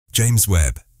James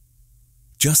Webb.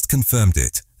 Just confirmed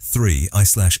it.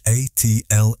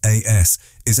 3I/ATLAS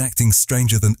is acting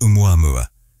stranger than Oumuamua.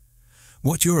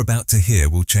 What you're about to hear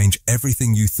will change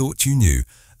everything you thought you knew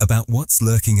about what's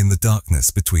lurking in the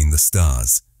darkness between the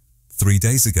stars. 3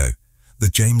 days ago, the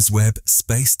James Webb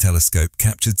Space Telescope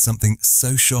captured something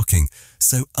so shocking,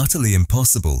 so utterly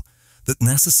impossible, that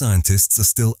NASA scientists are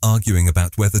still arguing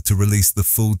about whether to release the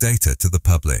full data to the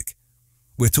public.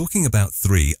 We're talking about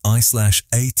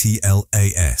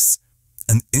 3I/ATLAS,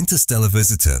 an interstellar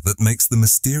visitor that makes the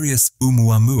mysterious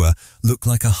Oumuamua look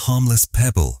like a harmless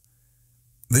pebble.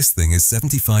 This thing is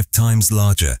 75 times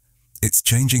larger, it's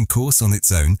changing course on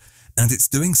its own, and it's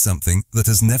doing something that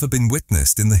has never been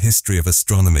witnessed in the history of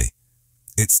astronomy.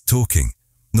 It's talking,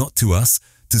 not to us,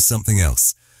 to something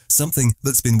else, something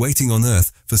that's been waiting on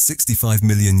Earth for 65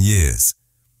 million years.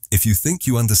 If you think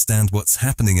you understand what's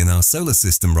happening in our solar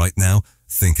system right now,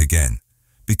 think again.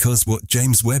 Because what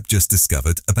James Webb just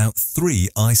discovered about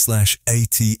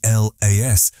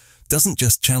 3I/ATLAS doesn't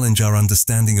just challenge our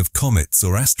understanding of comets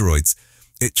or asteroids,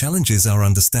 it challenges our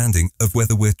understanding of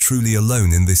whether we're truly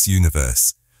alone in this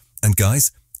universe. And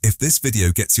guys, if this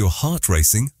video gets your heart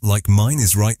racing, like mine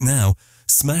is right now,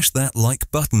 smash that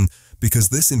like button because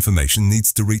this information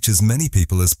needs to reach as many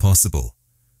people as possible.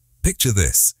 Picture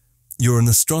this. You're an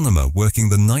astronomer working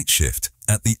the night shift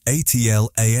at the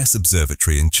ATLAS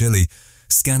Observatory in Chile,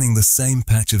 scanning the same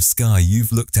patch of sky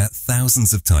you've looked at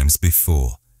thousands of times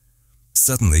before.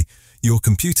 Suddenly, your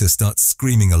computer starts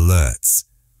screaming alerts.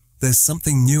 There's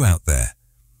something new out there,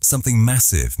 something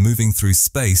massive moving through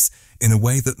space in a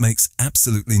way that makes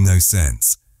absolutely no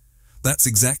sense. That's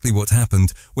exactly what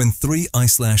happened when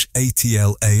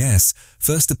 3I/ATLAS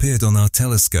first appeared on our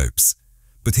telescopes.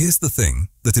 But here's the thing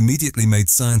that immediately made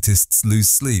scientists lose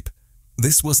sleep.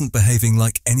 This wasn't behaving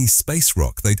like any space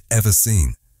rock they'd ever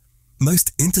seen.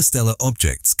 Most interstellar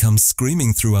objects come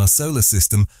screaming through our solar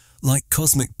system like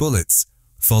cosmic bullets,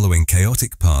 following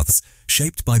chaotic paths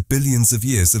shaped by billions of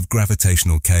years of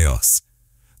gravitational chaos.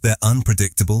 They're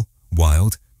unpredictable,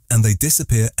 wild, and they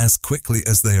disappear as quickly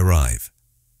as they arrive.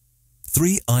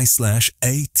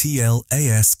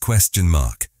 3I/ATLAS ?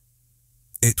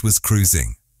 It was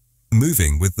cruising,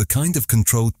 moving with the kind of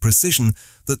controlled precision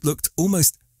that looked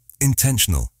almost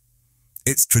intentional.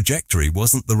 Its trajectory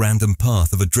wasn't the random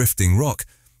path of a drifting rock,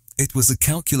 it was a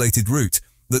calculated route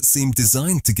that seemed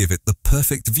designed to give it the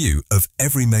perfect view of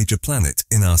every major planet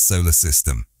in our solar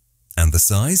system. And the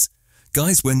size?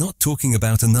 Guys, we're not talking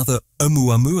about another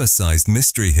Oumuamua-sized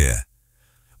mystery here.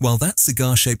 While that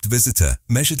cigar-shaped visitor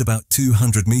measured about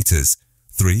 200 meters,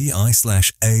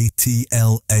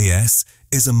 3I/ATLAS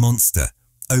is a monster,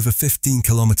 over 15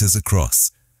 kilometers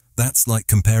across. That's like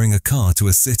comparing a car to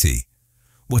a city.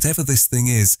 Whatever this thing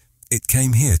is, it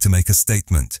came here to make a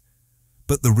statement.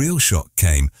 But the real shock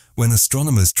came when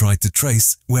astronomers tried to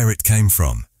trace where it came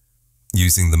from.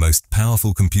 Using the most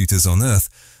powerful computers on Earth,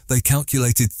 they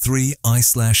calculated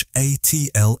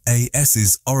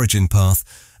 3I/ATLAS's origin path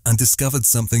and discovered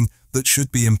something that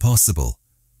should be impossible.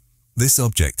 This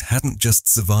object hadn't just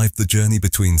survived the journey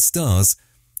between stars,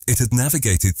 it had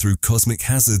navigated through cosmic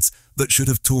hazards that should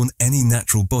have torn any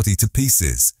natural body to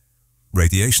pieces.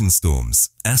 Radiation storms,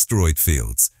 asteroid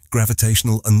fields,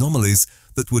 gravitational anomalies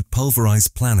that would pulverize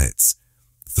planets.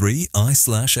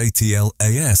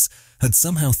 3I/ATLAS had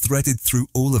somehow threaded through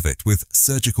all of it with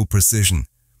surgical precision.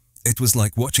 It was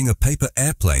like watching a paper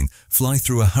airplane fly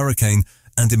through a hurricane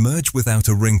and emerge without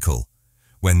a wrinkle.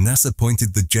 When NASA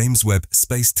pointed the James Webb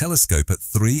Space Telescope at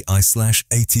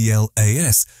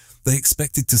 3I/ATLAS, they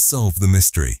expected to solve the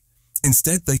mystery.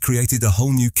 Instead, they created a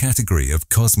whole new category of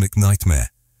cosmic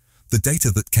nightmare. The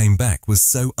data that came back was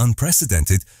so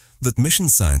unprecedented that mission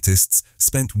scientists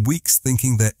spent weeks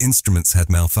thinking their instruments had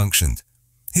malfunctioned.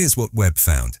 Here's what Webb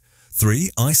found.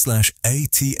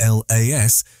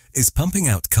 3I/ATLAS is pumping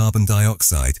out carbon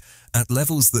dioxide at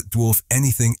levels that dwarf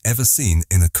anything ever seen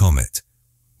in a comet.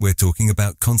 We're talking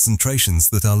about concentrations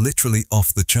that are literally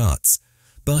off the charts.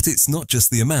 But it's not just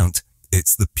the amount,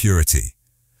 it's the purity.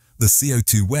 The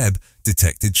CO2 Webb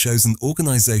detected shows an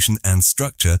organization and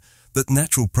structure that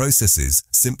natural processes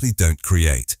simply don't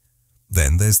create.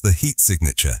 Then there's the heat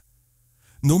signature.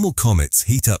 Normal comets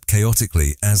heat up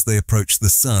chaotically as they approach the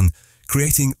sun,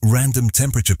 creating random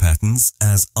temperature patterns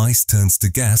as ice turns to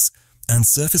gas and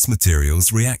surface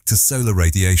materials react to solar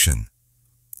radiation.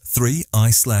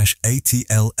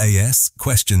 3I/ATLAS ?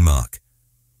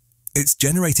 It's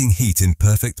generating heat in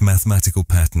perfect mathematical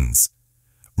patterns.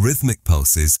 Rhythmic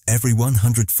pulses every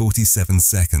 147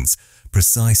 seconds,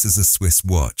 precise as a Swiss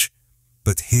watch.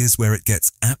 But here's where it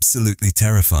gets absolutely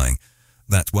terrifying.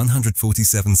 That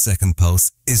 147-second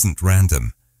pulse isn't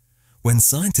random. When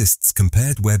scientists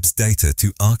compared Webb's data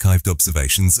to archived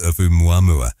observations of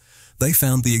Oumuamua, they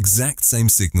found the exact same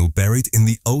signal buried in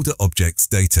the older object's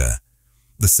data.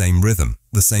 The same rhythm,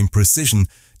 the same precision,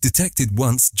 detected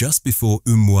once just before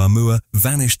Oumuamua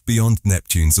vanished beyond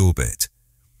Neptune's orbit.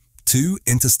 Two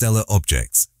interstellar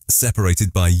objects,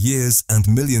 separated by years and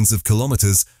millions of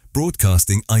kilometers,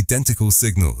 broadcasting identical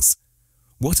signals.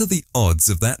 What are the odds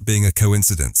of that being a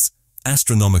coincidence?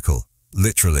 Astronomical,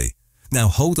 literally. Now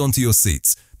hold on to your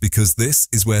seats, because this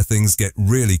is where things get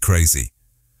really crazy.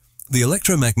 The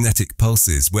electromagnetic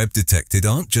pulses Webb detected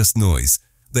aren't just noise,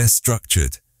 they're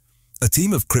structured. A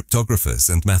team of cryptographers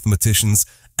and mathematicians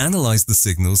analyzed the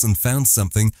signals and found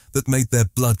something that made their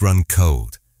blood run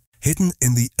cold. Hidden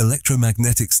in the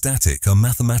electromagnetic static are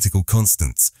mathematical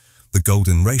constants, the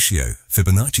golden ratio,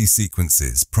 Fibonacci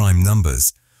sequences, prime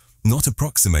numbers. Not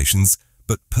approximations,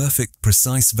 but perfect,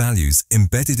 precise values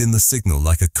embedded in the signal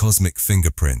like a cosmic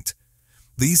fingerprint.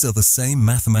 These are the same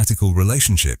mathematical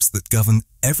relationships that govern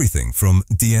everything from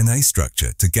DNA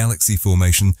structure to galaxy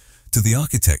formation to the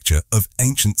architecture of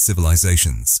ancient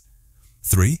civilizations.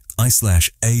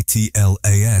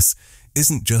 3I/ATLAS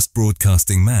isn't just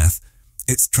broadcasting math,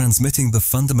 it's transmitting the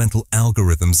fundamental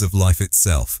algorithms of life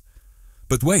itself.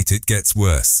 But wait, it gets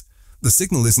worse. The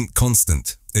signal isn't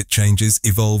constant. It changes,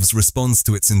 evolves, responds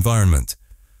to its environment.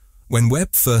 When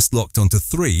Webb first locked onto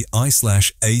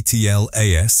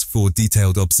 3I/ATLAS for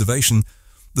detailed observation,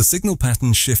 the signal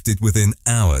pattern shifted within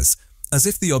hours, as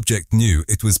if the object knew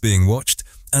it was being watched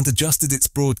and adjusted its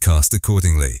broadcast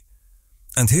accordingly.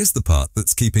 And here's the part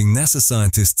that's keeping NASA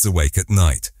scientists awake at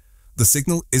night. The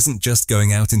signal isn't just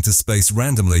going out into space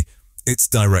randomly, it's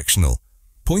directional,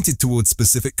 pointed toward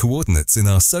specific coordinates in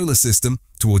our solar system,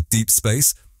 toward deep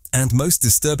space, and most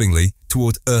disturbingly,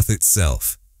 toward Earth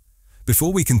itself.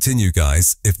 Before we continue,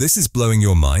 guys, if this is blowing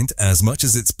your mind as much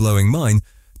as it's blowing mine,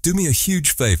 do me a huge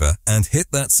favor and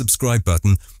hit that subscribe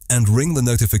button and ring the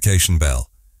notification bell.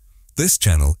 This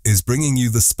channel is bringing you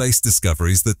the space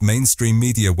discoveries that mainstream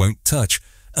media won't touch,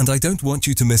 and I don't want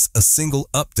you to miss a single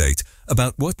update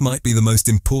about what might be the most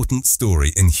important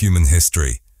story in human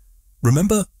history.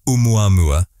 Remember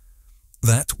Oumuamua?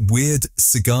 That weird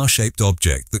cigar-shaped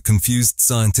object that confused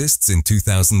scientists in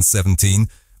 2017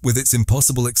 with its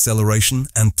impossible acceleration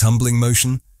and tumbling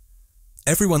motion?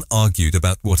 Everyone argued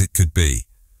about what it could be.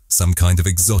 Some kind of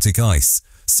exotic ice,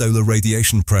 solar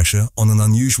radiation pressure on an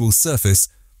unusual surface,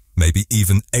 maybe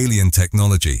even alien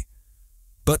technology.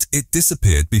 But it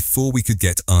disappeared before we could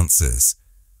get answers.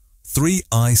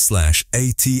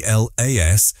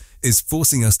 3I/ATLAS is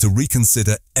forcing us to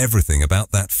reconsider everything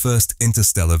about that first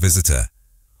interstellar visitor.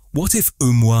 What if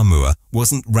Oumuamua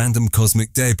wasn't random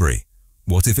cosmic debris?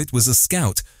 What if it was a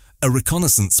scout, a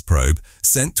reconnaissance probe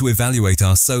sent to evaluate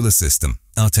our solar system,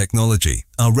 our technology,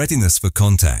 our readiness for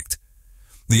contact?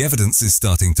 The evidence is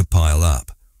starting to pile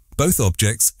up. Both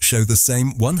objects show the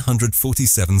same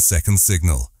 147-second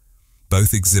signal.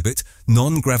 Both exhibit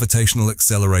non-gravitational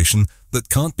acceleration that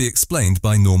can't be explained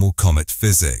by normal comet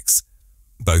physics.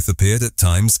 Both appeared at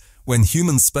times when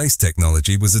human space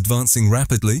technology was advancing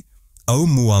rapidly.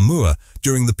 Oumuamua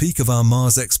during the peak of our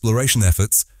Mars exploration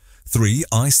efforts,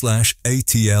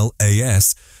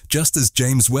 3I/ATLAS just as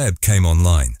James Webb came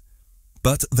online.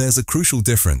 But there's a crucial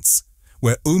difference.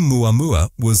 Where Oumuamua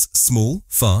was small,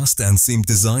 fast, and seemed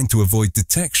designed to avoid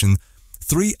detection,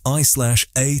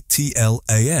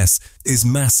 3I/ATLAS is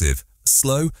massive,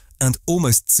 slow, and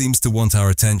almost seems to want our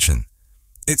attention.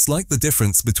 It's like the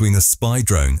difference between a spy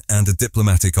drone and a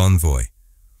diplomatic envoy.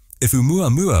 If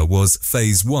Oumuamua was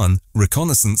Phase 1,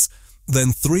 reconnaissance,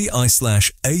 then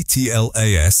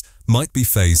 3I/ATLAS might be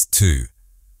Phase 2.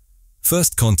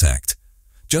 First contact.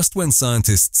 Just when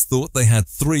scientists thought they had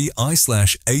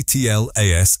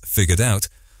 3I/ATLAS figured out,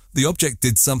 the object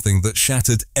did something that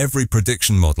shattered every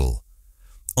prediction model.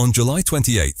 On July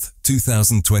 28,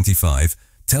 2025,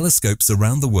 telescopes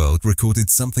around the world recorded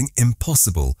something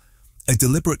impossible, a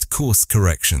deliberate course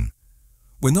correction.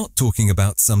 We're not talking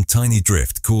about some tiny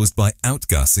drift caused by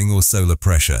outgassing or solar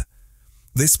pressure.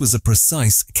 This was a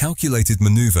precise, calculated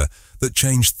maneuver that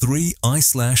changed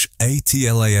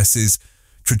 3I/ATLAS's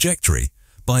trajectory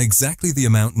by exactly the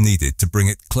amount needed to bring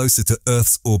it closer to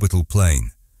Earth's orbital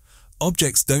plane.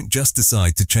 Objects don't just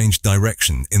decide to change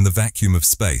direction in the vacuum of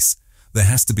space. There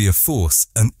has to be a force,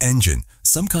 an engine,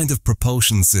 some kind of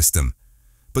propulsion system.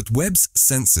 But Webb's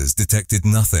sensors detected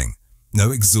nothing.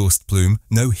 No exhaust plume,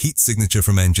 no heat signature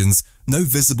from engines, no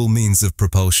visible means of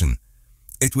propulsion.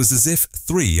 It was as if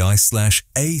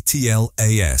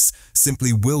 3I/ATLAS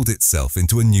simply willed itself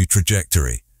into a new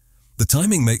trajectory. The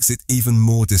timing makes it even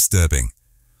more disturbing.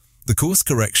 The course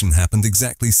correction happened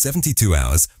exactly 72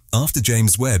 hours after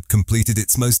James Webb completed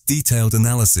its most detailed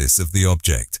analysis of the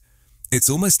object. It's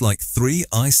almost like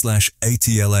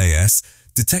 3I/ATLAS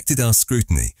detected our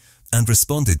scrutiny and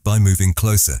responded by moving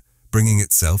closer, bringing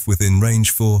itself within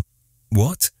range for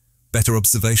what? Better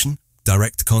observation?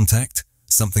 Direct contact?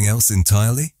 Something else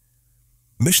entirely?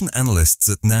 Mission analysts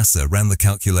at NASA ran the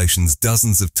calculations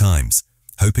dozens of times,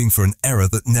 hoping for an error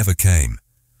that never came.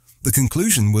 The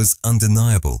conclusion was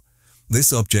undeniable.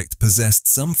 This object possessed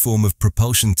some form of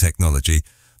propulsion technology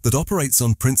that operates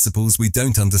on principles we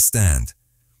don't understand.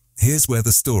 Here's where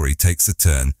the story takes a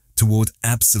turn toward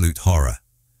absolute horror.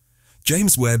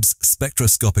 James Webb's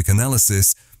spectroscopic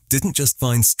analysis didn't just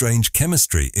find strange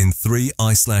chemistry in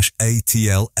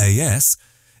 3I/ATLAS,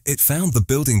 it found the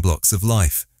building blocks of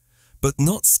life, but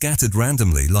not scattered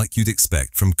randomly like you'd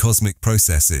expect from cosmic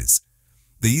processes.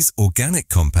 These organic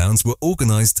compounds were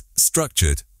organized,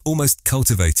 structured, almost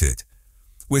cultivated.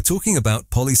 We're talking about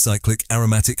polycyclic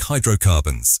aromatic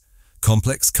hydrocarbons,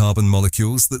 complex carbon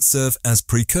molecules that serve as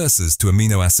precursors to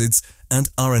amino acids and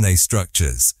RNA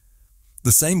structures.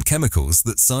 The same chemicals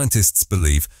that scientists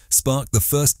believe sparked the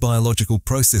first biological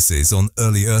processes on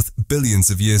early Earth billions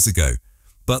of years ago,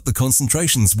 but the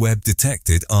concentrations Webb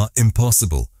detected are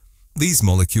impossible. These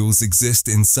molecules exist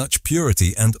in such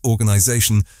purity and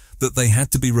organization that they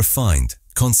had to be refined,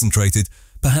 concentrated,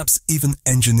 perhaps even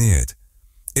engineered.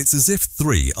 It's as if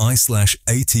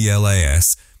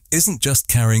 3I/ATLAS isn't just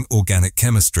carrying organic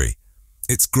chemistry.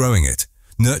 It's growing it,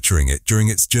 nurturing it during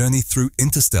its journey through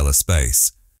interstellar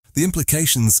space. The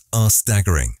implications are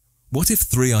staggering. What if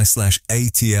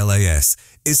 3I/ATLAS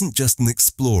isn't just an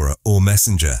explorer or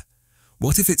messenger?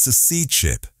 What if it's a seed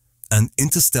ship, an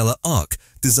interstellar ark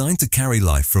designed to carry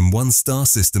life from one star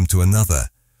system to another?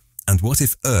 And what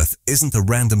if Earth isn't a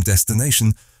random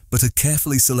destination, but a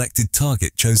carefully selected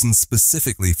target chosen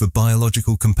specifically for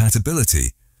biological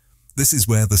compatibility? This is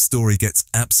where the story gets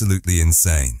absolutely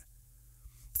insane.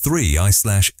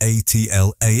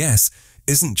 3I/ATLAS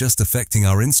isn't just affecting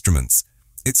our instruments,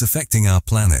 it's affecting our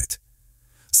planet.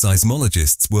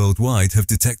 Seismologists worldwide have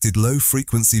detected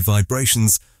low-frequency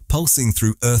vibrations pulsing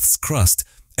through Earth's crust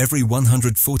every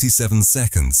 147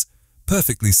 seconds,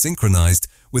 perfectly synchronized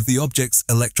with the object's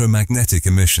electromagnetic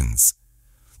emissions.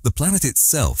 The planet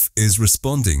itself is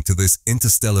responding to this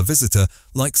interstellar visitor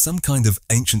like some kind of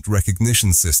ancient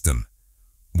recognition system.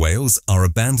 Whales are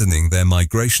abandoning their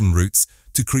migration routes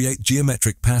to create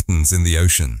geometric patterns in the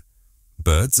ocean.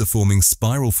 Birds are forming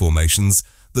spiral formations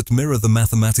that mirror the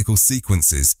mathematical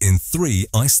sequences in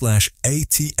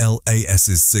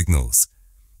 3I/ATLAS's signals.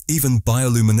 Even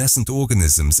bioluminescent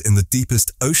organisms in the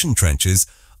deepest ocean trenches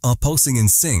are pulsing in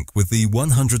sync with the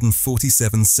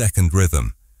 147-second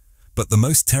rhythm. But the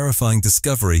most terrifying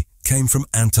discovery came from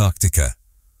Antarctica.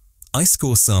 Ice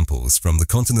core samples from the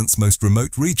continent's most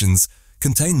remote regions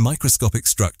contain microscopic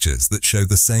structures that show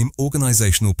the same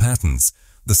organizational patterns,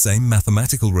 the same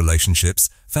mathematical relationships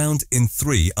found in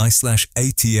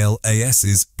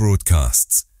 3I/ATLAS's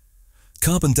broadcasts.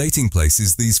 Carbon dating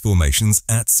places these formations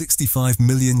at 65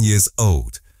 million years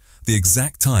old, the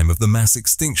exact time of the mass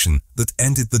extinction that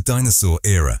ended the dinosaur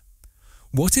era.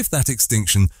 What if that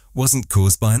extinction wasn't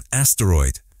caused by an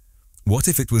asteroid? What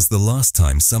if it was the last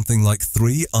time something like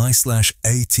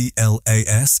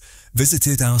 3I/ATLAS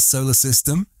visited our solar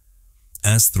system?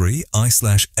 As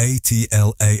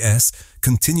 3I/ATLAS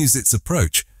continues its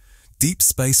approach, deep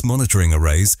space monitoring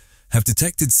arrays have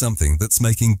detected something that's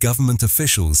making government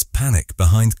officials panic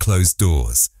behind closed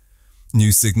doors.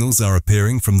 New signals are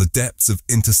appearing from the depths of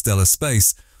interstellar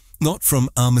space, not from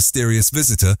our mysterious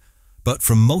visitor, but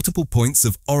from multiple points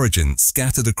of origin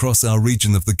scattered across our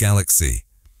region of the galaxy.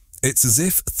 It's as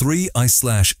if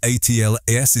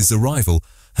 3I/ATLAS's arrival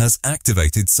has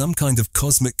activated some kind of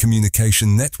cosmic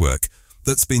communication network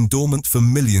that's been dormant for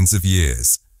millions of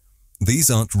years. These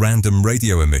aren't random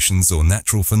radio emissions or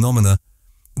natural phenomena.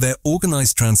 They're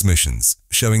organized transmissions,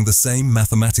 showing the same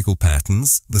mathematical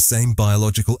patterns, the same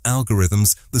biological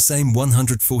algorithms, the same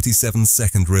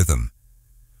 147-second rhythm.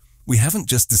 We haven't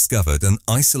just discovered an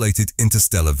isolated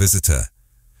interstellar visitor.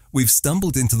 We've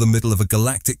stumbled into the middle of a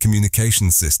galactic communication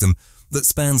system that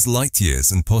spans light years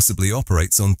and possibly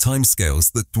operates on timescales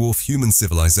that dwarf human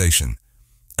civilization.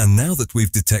 And now that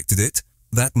we've detected it,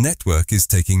 that network is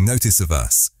taking notice of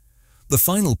us. The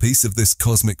final piece of this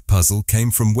cosmic puzzle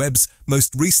came from Webb's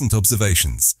most recent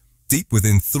observations. Deep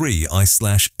within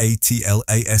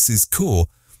 3I/ATLAS's core,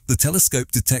 the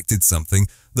telescope detected something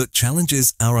that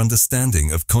challenges our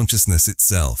understanding of consciousness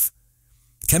itself.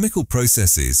 Chemical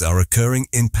processes are occurring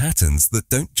in patterns that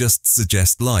don't just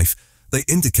suggest life, they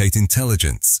indicate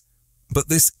intelligence. But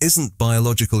this isn't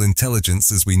biological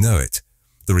intelligence as we know it.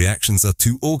 The reactions are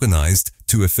too organized,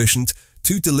 too efficient,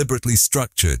 too deliberately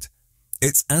structured.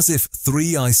 It's as if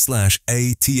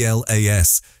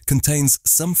 3I/ATLAS contains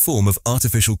some form of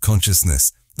artificial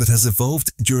consciousness that has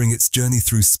evolved during its journey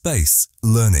through space,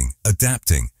 learning,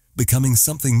 adapting, becoming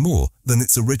something more than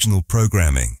its original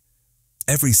programming.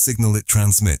 Every signal it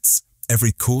transmits,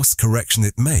 every course correction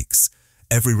it makes,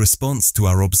 every response to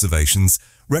our observations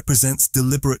represents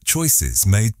deliberate choices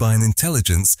made by an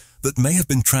intelligence that may have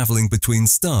been traveling between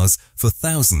stars for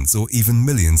thousands or even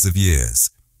millions of years.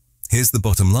 Here's the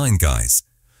bottom line, guys.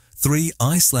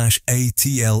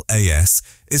 3I/ATLAS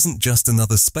isn't just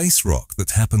another space rock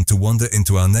that happened to wander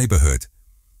into our neighborhood.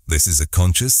 This is a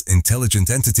conscious, intelligent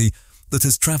entity that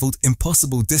has traveled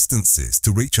impossible distances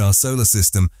to reach our solar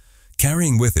system,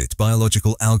 carrying with it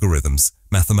biological algorithms,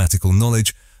 mathematical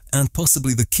knowledge, and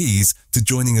possibly the keys to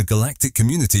joining a galactic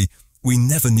community we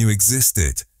never knew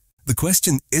existed. The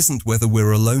question isn't whether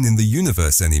we're alone in the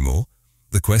universe anymore.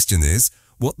 The question is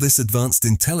what this advanced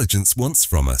intelligence wants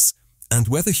from us, and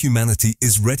whether humanity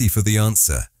is ready for the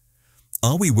answer.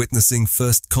 Are we witnessing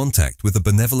first contact with a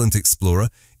benevolent explorer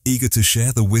eager to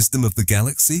share the wisdom of the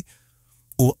galaxy?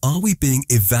 Or are we being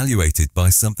evaluated by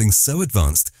something so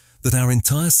advanced that our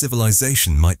entire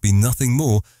civilization might be nothing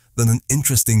more than an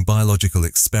interesting biological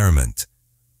experiment?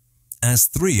 As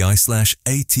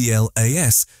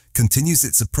 3I/ATLAS continues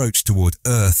its approach toward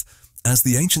Earth, as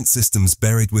the ancient systems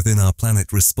buried within our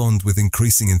planet respond with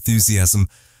increasing enthusiasm,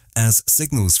 as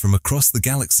signals from across the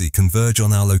galaxy converge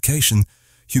on our location,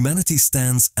 humanity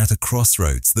stands at a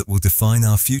crossroads that will define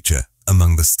our future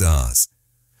among the stars.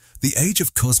 The age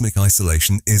of cosmic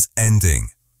isolation is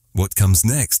ending. What comes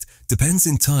next depends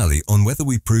entirely on whether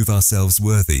we prove ourselves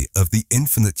worthy of the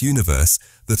infinite universe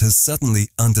that has suddenly,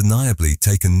 undeniably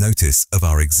taken notice of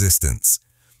our existence.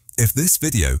 If this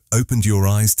video opened your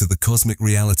eyes to the cosmic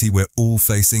reality we're all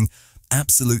facing,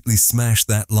 absolutely smash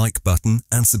that like button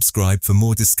and subscribe for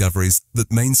more discoveries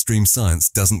that mainstream science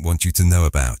doesn't want you to know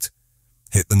about.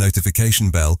 Hit the notification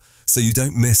bell so you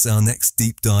don't miss our next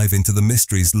deep dive into the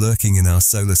mysteries lurking in our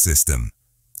solar system.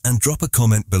 And drop a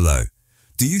comment below.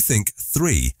 Do you think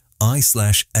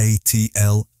 3I/ATLAS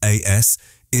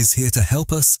is here to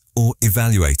help us or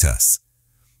evaluate us?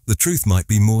 The truth might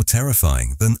be more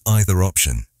terrifying than either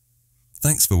option.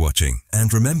 Thanks for watching,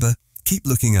 and remember, keep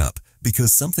looking up,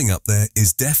 because something up there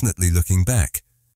is definitely looking back.